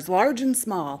entrepreneurs, large and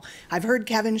small. I've heard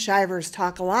Kevin Shivers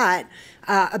talk a lot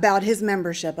about his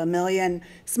membership, 1 million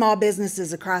small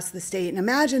businesses across the state. And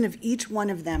imagine if each one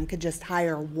of them could just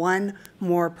hire one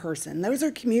more person. Those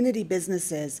are community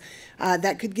businesses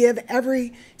that could give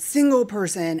every single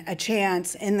person a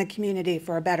chance in the community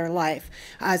for a better life.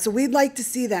 So we'd like to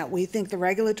see that. We think the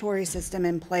regulatory system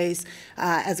in place,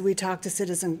 as we talk to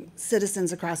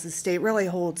citizens across the state, really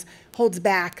holds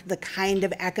back the kind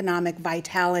of economic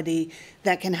vitality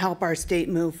that can help our state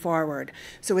move forward.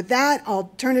 So with that,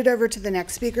 I'll turn it over to the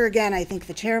next speaker. Again, I thank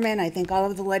the chairman, I thank all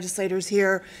of the legislators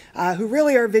here who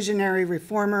really are visionary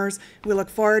reformers. We look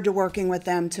forward to working with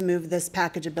them to move this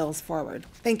package of bills forward.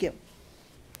 Thank you.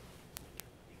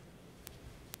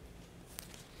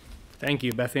 Thank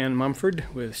you, Beth Ann Mumford,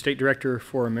 with State Director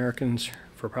for Americans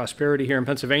for Prosperity here in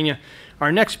Pennsylvania.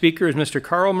 Our next speaker is Mr.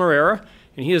 Carl Morera,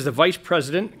 and he is the Vice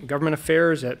President, Government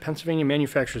Affairs at Pennsylvania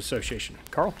Manufacturers Association.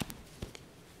 Carl?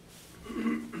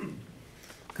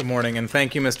 Good morning, and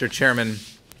thank you, Mr. Chairman.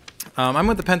 I'm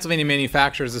with the Pennsylvania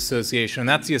Manufacturers Association, and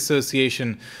that's the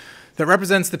association that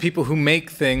represents the people who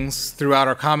make things throughout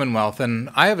our Commonwealth. And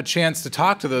I have a chance to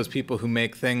talk to those people who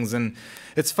make things, and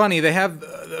it's funny, they have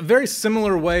a very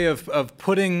similar way of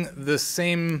putting the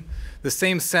same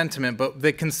sentiment, but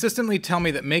they consistently tell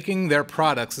me that making their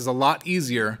products is a lot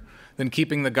easier than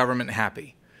keeping the government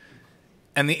happy.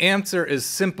 And the answer is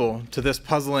simple to this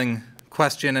puzzling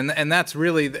question, and that's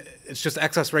really, it's just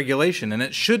excess regulation, and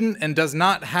it shouldn't and does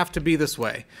not have to be this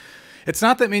way. It's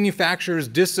not that manufacturers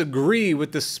disagree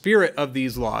with the spirit of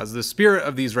these laws, the spirit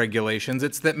of these regulations.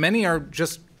 It's that many are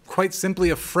just quite simply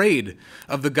afraid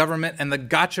of the government and the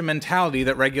gotcha mentality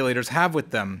that regulators have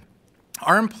with them.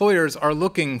 Our employers are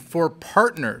looking for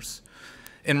partners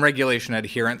in regulation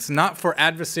adherence, not for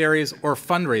adversaries or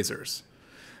fundraisers.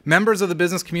 Members of the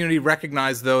business community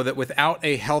recognize, though, that without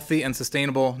a healthy and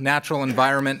sustainable natural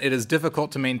environment, it is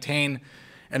difficult to maintain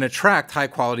and attract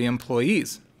high-quality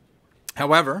employees.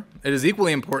 However, it is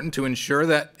equally important to ensure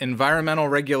that environmental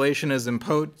regulation is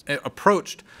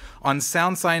approached on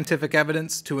sound scientific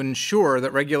evidence to ensure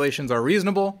that regulations are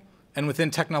reasonable and within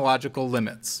technological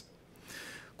limits.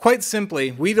 Quite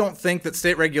simply, we don't think that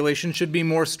state regulation should be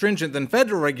more stringent than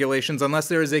federal regulations unless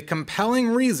there is a compelling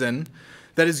reason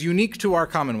that is unique to our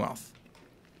Commonwealth.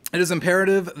 It is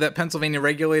imperative that Pennsylvania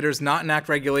regulators not enact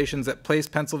regulations that place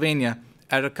Pennsylvania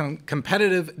at a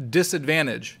competitive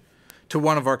disadvantage to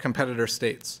one of our competitor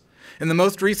states. In the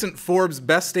most recent Forbes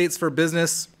Best States for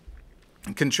Business,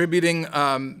 contributing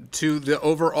to the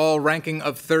overall ranking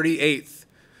of 38th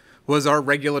was our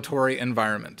regulatory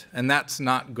environment, and that's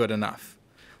not good enough.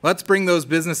 Let's bring those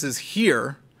businesses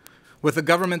here with a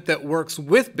government that works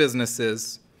with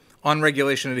businesses on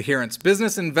regulation adherence.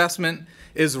 Business investment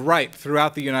is ripe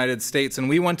throughout the United States, and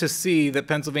we want to see that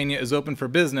Pennsylvania is open for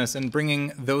business and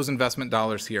bringing those investment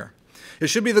dollars here. It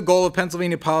should be the goal of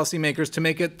Pennsylvania policymakers to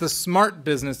make it the smart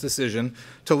business decision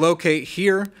to locate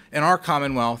here in our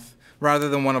Commonwealth rather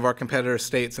than one of our competitor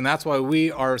states, and that's why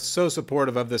we are so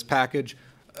supportive of this package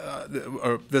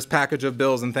of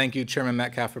bills, and thank you, Chairman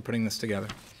Metcalfe, for putting this together.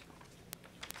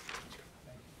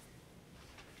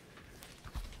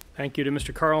 Thank you to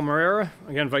Mr. Carl Moreira,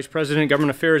 again, Vice President of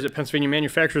Government Affairs at Pennsylvania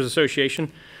Manufacturers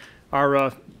Association.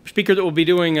 Our speaker that will be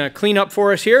doing cleanup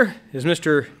for us here is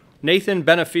Mr. Nathan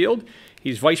Benefield.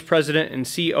 He's Vice President and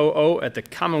COO at the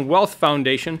Commonwealth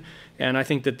Foundation, and I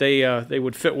think that they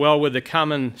would fit well with the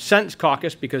Common Sense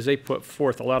Caucus because they put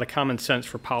forth a lot of common sense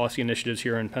for policy initiatives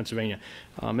here in Pennsylvania.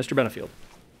 Mr. Benefield.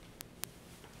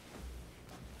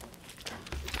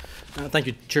 Thank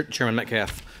you, Chairman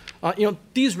Metcalfe.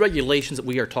 These regulations that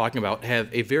we are talking about have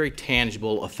a very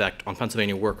tangible effect on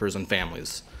Pennsylvania workers and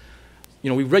families.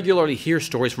 We regularly hear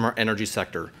stories from our energy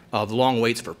sector of the long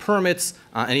waits for permits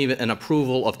and even an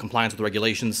approval of compliance with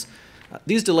regulations.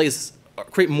 These delays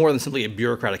create more than simply a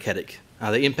bureaucratic headache.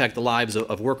 They impact the lives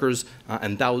of workers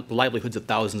and the livelihoods of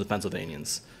thousands of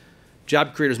Pennsylvanians.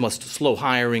 Job creators must slow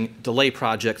hiring, delay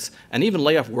projects, and even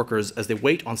lay off workers as they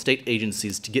wait on state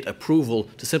agencies to get approval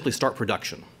to simply start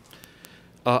production.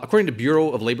 According to Bureau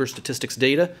of Labor Statistics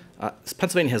data,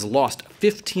 Pennsylvania has lost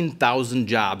 15,000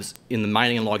 jobs in the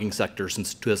mining and logging sector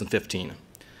since 2015.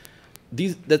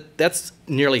 That's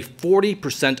nearly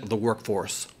 40% of the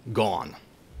workforce gone.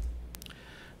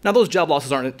 Now, those job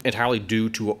losses aren't entirely due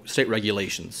to state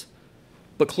regulations,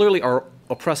 but clearly our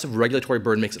oppressive regulatory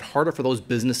burden makes it harder for those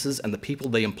businesses and the people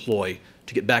they employ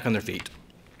to get back on their feet.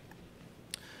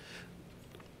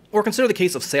 Or consider the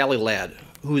case of Sally Ladd,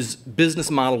 whose business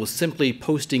model was simply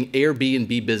posting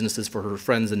Airbnb businesses for her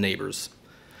friends and neighbors.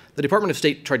 The Department of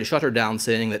State tried to shut her down,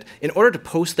 saying that in order to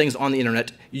post things on the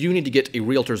internet, you need to get a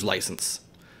realtor's license.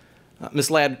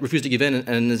 Ms. Ladd refused to give in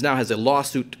and now has a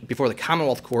lawsuit before the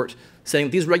Commonwealth Court saying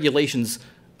that these regulations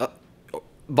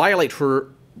violate her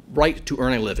right to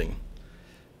earn a living.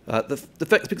 The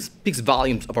fact speaks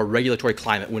volumes of our regulatory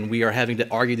climate when we are having to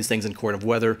argue these things in court of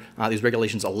whether these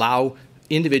regulations allow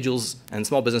individuals and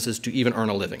small businesses to even earn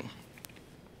a living.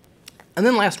 And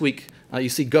then last week, you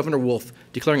see Governor Wolf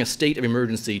declaring a state of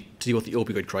emergency to deal with the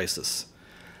opioid crisis.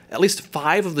 At least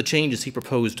 5 of the changes he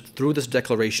proposed through this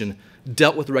declaration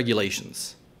dealt with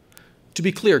regulations. To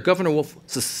be clear, Governor Wolf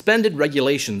suspended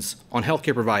regulations on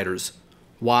healthcare providers.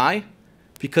 Why?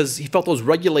 Because he felt those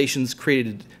regulations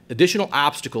created additional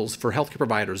obstacles for healthcare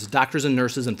providers, doctors and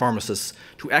nurses and pharmacists,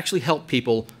 to actually help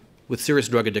people with serious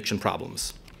drug addiction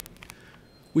problems.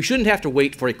 We shouldn't have to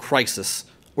wait for a crisis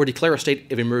or declare a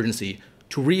state of emergency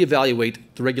to reevaluate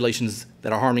the regulations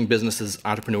that are harming businesses,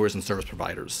 entrepreneurs, and service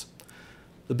providers.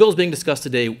 The bills being discussed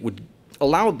today would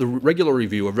allow the regular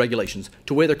review of regulations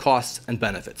to weigh their costs and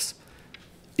benefits.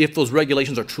 If those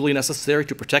regulations are truly necessary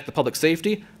to protect the public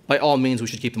safety, by all means we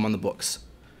should keep them on the books.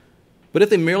 But if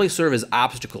they merely serve as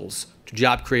obstacles to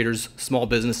job creators, small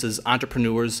businesses,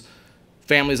 entrepreneurs,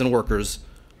 families, and workers,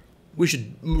 we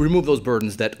should remove those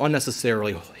burdens that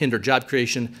unnecessarily hinder job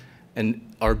creation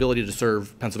and our ability to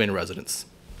serve Pennsylvania residents.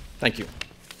 Thank you.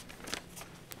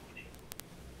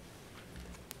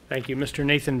 Thank you, Mr.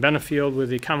 Nathan Benefield with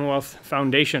the Commonwealth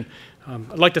Foundation.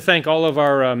 I'd like to thank all of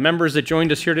our members that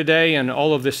joined us here today and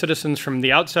all of the citizens from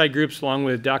the outside groups, along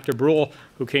with Dr. Brule,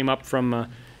 who came up from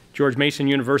George Mason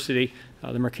University,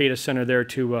 the Mercatus Center there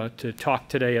to talk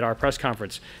today at our press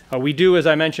conference. We do, as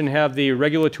I mentioned, have the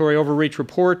regulatory overreach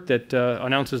report that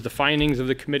announces the findings of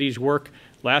the committee's work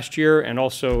last year and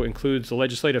also includes the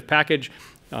legislative package.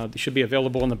 They should be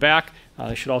available in the back.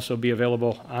 They should also be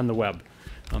available on the web.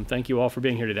 Thank you all for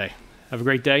being here today. Have a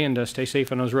great day and stay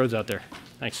safe on those roads out there.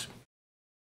 Thanks.